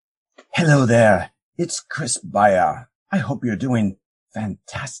Hello there, it's Chris Bayer. I hope you're doing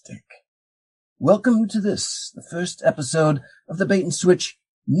fantastic. Welcome to the first episode of the Bait and Switch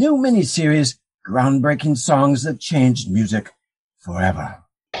new miniseries, Groundbreaking Songs That Changed Music Forever.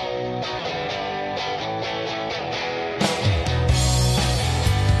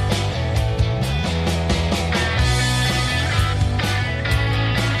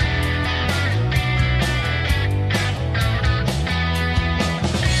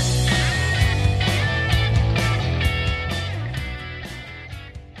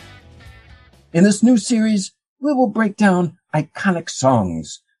 In this new series, we will break down iconic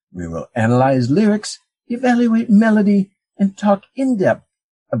songs. We will analyze lyrics, evaluate melody, and talk in depth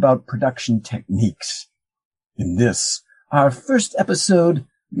about production techniques. In this, our first episode,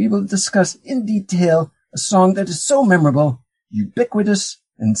 we will discuss in detail a song that is so memorable, ubiquitous,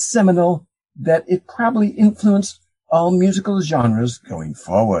 and seminal that it probably influenced all musical genres going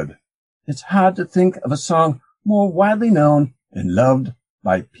forward. It's hard to think of a song more widely known and loved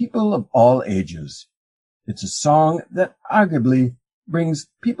by people of all ages. It's a song that arguably brings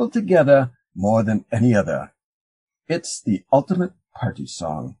people together more than any other. It's the ultimate party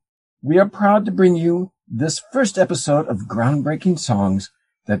song. We are proud to bring you this first episode of Groundbreaking Songs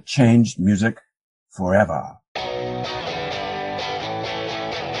That Changed Music Forever.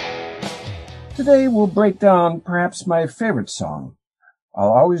 Today we'll break down perhaps my favorite song.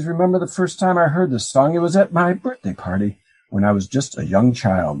 I'll always remember the first time I heard this song. It was at my birthday party when I was just a young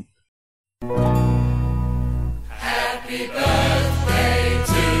child. Happy birthday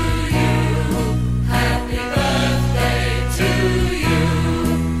to you. Happy birthday to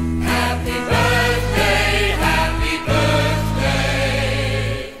you. Happy birthday, happy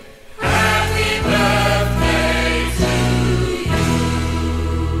birthday. Happy birthday to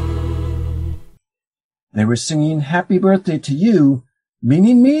you. They were singing Happy Birthday to You,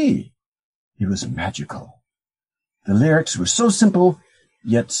 meaning me. It was magical. The lyrics were so simple,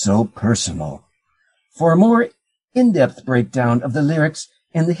 yet so personal. For a more in-depth breakdown of the lyrics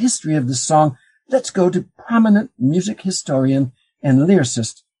and the history of the song, let's go to prominent music historian and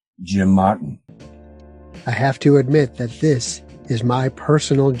lyricist Jim Martin. I have to admit that this is my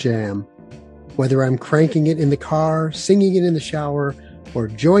personal jam. Whether I'm cranking it in the car, singing it in the shower, or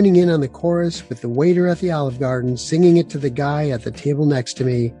joining in on the chorus with the waiter at the Olive Garden singing it to the guy at the table next to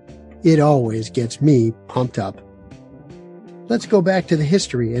me, it always gets me pumped up. Let's go back to the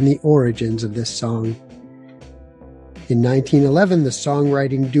history and the origins of this song. In 1911, the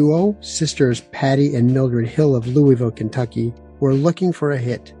songwriting duo, sisters Patty and Mildred Hill of Louisville, Kentucky, were looking for a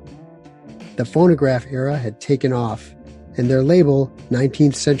hit. The phonograph era had taken off, and their label,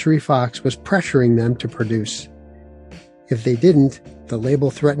 19th Century Fox, was pressuring them to produce. If they didn't, the label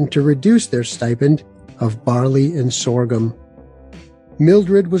threatened to reduce their stipend of barley and sorghum.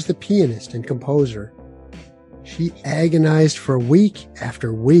 Mildred was the pianist and composer. She agonized for week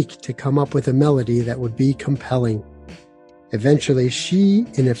after week to come up with a melody that would be compelling. Eventually, she,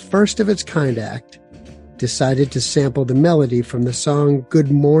 in a first-of-its-kind act, decided to sample the melody from the song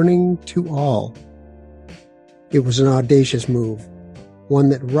Good Morning to All. It was an audacious move, one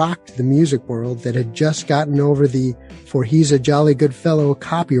that rocked the music world that had just gotten over the "For He's a Jolly Good Fellow"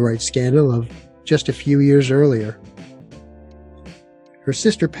 copyright scandal of just a few years earlier. Her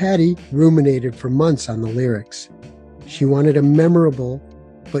sister Patty ruminated for months on the lyrics. She wanted a memorable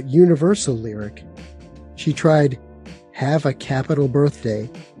but universal lyric. She tried, "Have a capital birthday.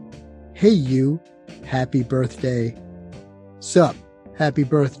 Hey you, happy birthday. Sup, happy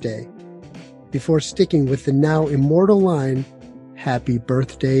birthday," before sticking with the now immortal line, "Happy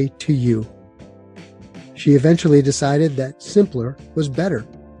birthday to you." She eventually decided that simpler was better,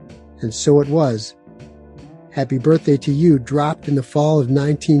 and so it was. Happy Birthday to You dropped in the fall of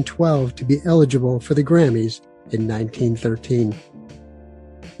 1912 to be eligible for the Grammys in 1913.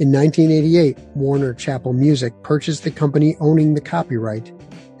 In 1988, Warner Chappell Music purchased the company owning the copyright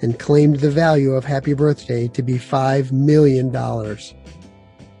and claimed the value of Happy Birthday to be $5 million.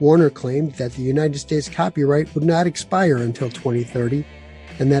 Warner claimed that the United States copyright would not expire until 2030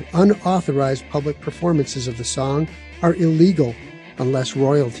 and that unauthorized public performances of the song are illegal unless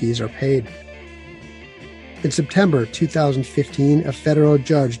royalties are paid. In September 2015, a federal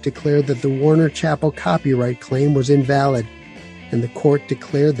judge declared that the Warner Chappell copyright claim was invalid, and the court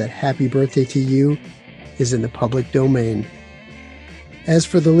declared that Happy Birthday to You is in the public domain. As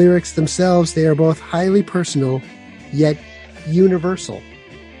for the lyrics themselves, they are both highly personal, yet universal.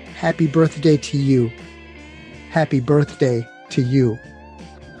 Happy birthday to you. Happy birthday to you.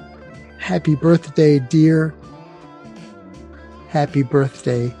 Happy birthday, dear. Happy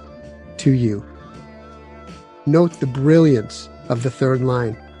birthday to you. Note the brilliance of the third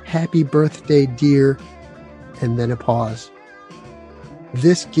line. happy birthday, dear, and then a pause.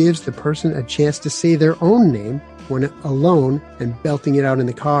 This gives the person a chance to say their own name when alone and belting it out in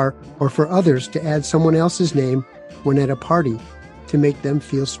the car, or for others to add someone else's name when at a party to make them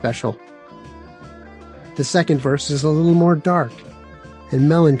feel special. The second verse is a little more dark and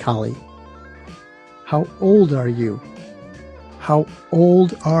melancholy. How old are you? How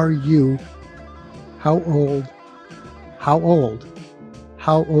old are you? How old? How old?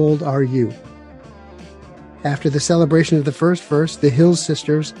 How old are you? After the celebration of the first verse, the Hill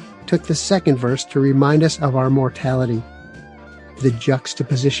Sisters took the second verse to remind us of our mortality. The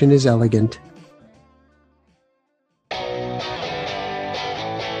juxtaposition is elegant.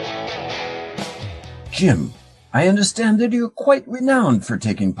 Jim, I understand that you're quite renowned for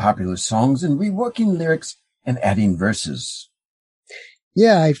taking popular songs and reworking lyrics and adding verses.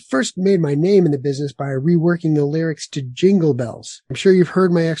 Yeah, I first made my name in the business by reworking the lyrics to Jingle Bells. I'm sure you've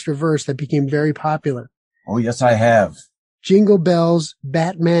heard my extra verse that became very popular. Oh, yes, I have. Jingle bells,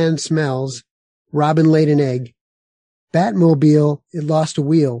 Batman smells, Robin laid an egg, Batmobile, it lost a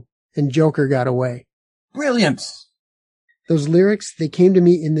wheel, and Joker got away. Brilliant. Those lyrics, they came to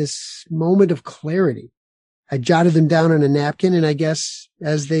me in this moment of clarity. I jotted them down on a napkin, and I guess,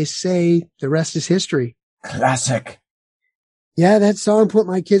 as they say, the rest is history. Classic. Yeah, that song put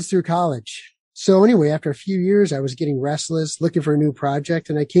my kids through college. So anyway, after a few years, I was getting restless, looking for a new project,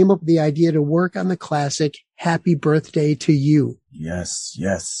 and I came up with the idea to work on the classic Happy Birthday to You. Yes,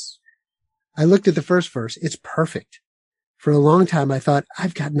 yes. I looked at the first verse. It's perfect. For a long time, I thought,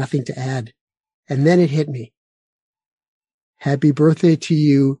 I've got nothing to add. And then it hit me. Happy birthday to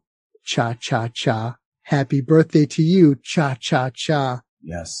you, cha-cha-cha. Happy birthday to you, cha-cha-cha.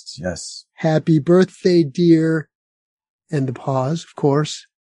 Yes, yes. Happy birthday, dear. And the pause, of course.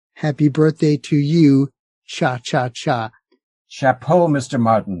 Happy birthday to you, cha-cha-cha. Chapeau, Mr.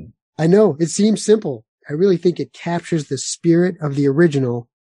 Martin. I know, it seems simple. I really think it captures the spirit of the original,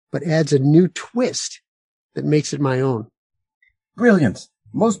 but adds a new twist that makes it my own. Brilliant.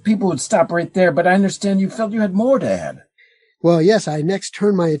 Most people would stop right there, but I understand you felt you had more to add. Well, yes, I next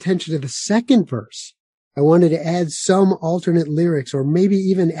turned my attention to the second verse. I wanted to add some alternate lyrics, or maybe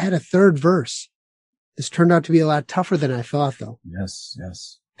even add a third verse. This turned out to be a lot tougher than I thought, though. Yes,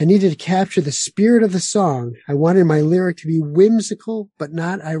 yes. I needed to capture the spirit of the song. I wanted my lyric to be whimsical, but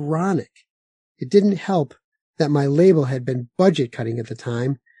not ironic. It didn't help that my label had been budget cutting at the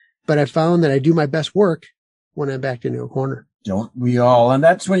time, but I found that I do my best work when I'm backed into a corner. Don't we all? And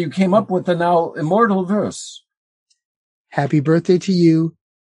that's when you came up with the now immortal verse. Happy birthday to you.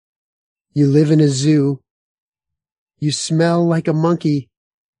 You live in a zoo. You smell like a monkey,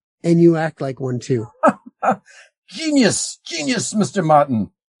 and you act like one too. Genius, Mr. Martin.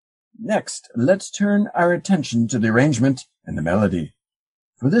 Next, let's turn our attention to the arrangement and the melody.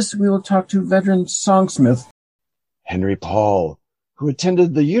 For this, we will talk to veteran songsmith Henry Paul, who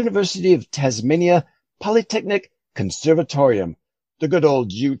attended the University of Tasmania Polytechnic Conservatorium, the good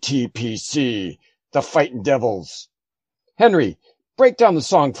old UTPC, the Fightin' Devils. Henry, break down the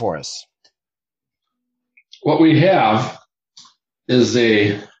song for us. What we have is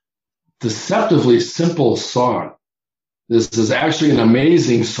a deceptively simple song. This is actually an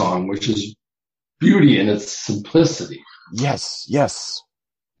amazing song, which is beauty in its simplicity. Yes, yes.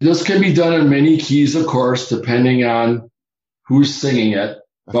 This can be done in many keys, of course, depending on who's singing it.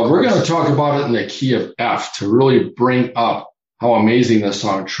 But we're going to talk about it in the key of F to really bring up how amazing this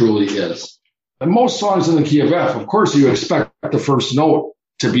song truly is. And most songs in the key of F, of course, you expect the first note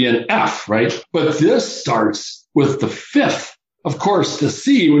to be an F, right? But this starts with the fifth. Of course, the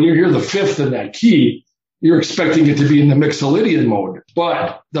C, when you hear the fifth in that key, you're expecting it to be in the Mixolydian mode.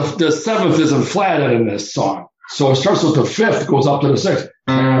 But the seventh isn't flatted in this song. So it starts with the fifth, goes up to the sixth.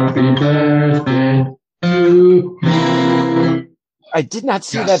 Happy birthday to you. I did not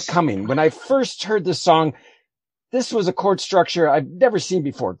see that coming. When I first heard this song, this was a chord structure I've never seen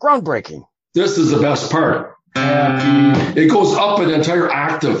before. Groundbreaking. This is the best part. Happy. It goes up an entire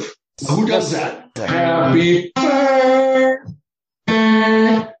octave. Who does that? Happy birthday,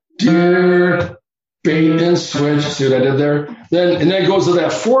 dear. Bait and switch. See what I did there? Then it goes to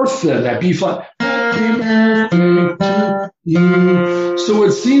that fourth then, that B flat. Happy birthday to you. So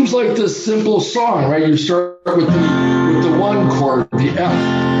it seems like this simple song, right? You start with the one chord, the F.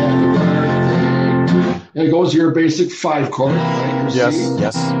 Happy birthday to you. And it goes to your basic 5 chord. Right? Yes, C.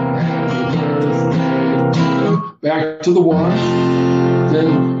 yes. Happy birthday to you. Back to the 1.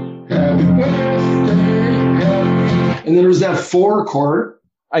 Then happy birthday, happy. And then there's that 4 chord.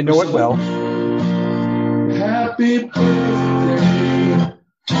 I know it well. Happy birthday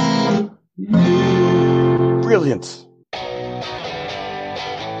to you. Brilliant.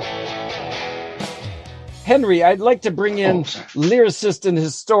 Henry, I'd like to bring in sorry. lyricist and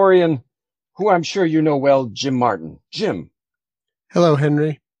historian, who I'm sure you know well, Jim Martin. Jim. Hello,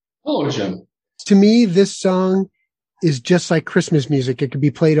 Henry. Hello, Jim. To me, this song is just like Christmas music. It could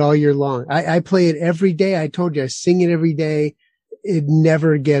be played all year long. I play it every day. I told you, I sing it every day. It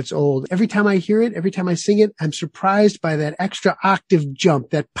never gets old. Every time I hear it, every time I sing it, I'm surprised by that extra octave jump,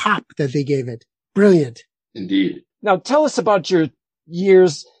 that pop that they gave it. Brilliant. Indeed. Now tell us about your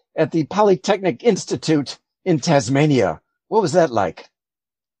years at the Polytechnic Institute in Tasmania. What was that like?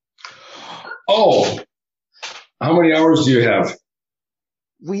 Oh, how many hours do you have?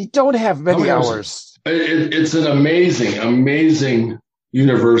 We don't have many How many hours? hours. It's an amazing, amazing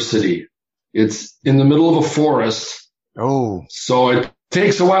university. It's in the middle of a forest, Oh, so it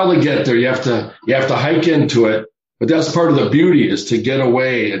takes a while to get there. You have to hike into it, but that's part of the beauty, is to get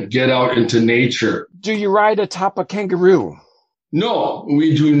away and get out into nature. do you ride atop a kangaroo? No,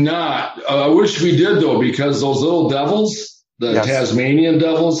 we do not. I wish we did, though, because those little devils, the Yes. Tasmanian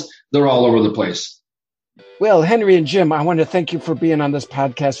devils, they're all over the place. Well, Henry and Jim, I want to thank you for being on this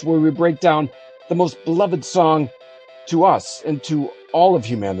podcast where we break down the most beloved song to us and to all of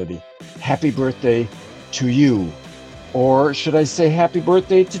humanity. Happy birthday to you. Or should I say happy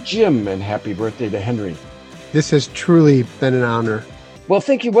birthday to Jim and happy birthday to Henry? This has truly been an honor. Well,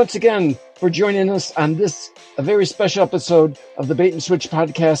 thank you once again for joining us on this, a very special episode of the Bait and Switch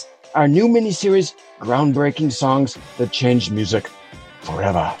podcast, our new miniseries, Groundbreaking Songs That Changed Music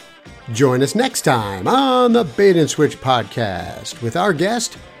Forever. Join us next time on the Bait and Switch podcast with our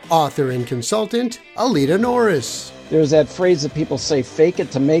guest, author and consultant, Alita Norris. There's that phrase that people say, fake it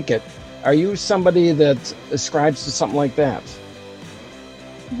to make it. Are you somebody that ascribes to something like that?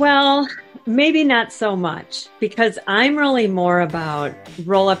 Well, maybe not so much, because I'm really more about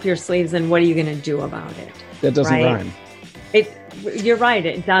roll up your sleeves and what are you going to do about it? That doesn't Right. rhyme. You're right,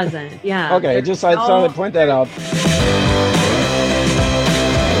 it doesn't. Yeah. Okay, I thought I'd point that out.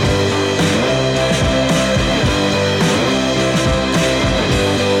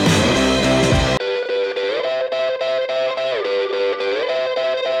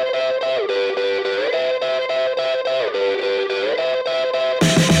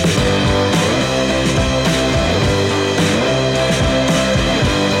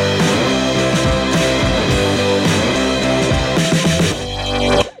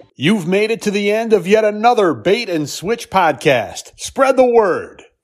 You've made it to the end of yet another Bait and Switch podcast. Spread the word.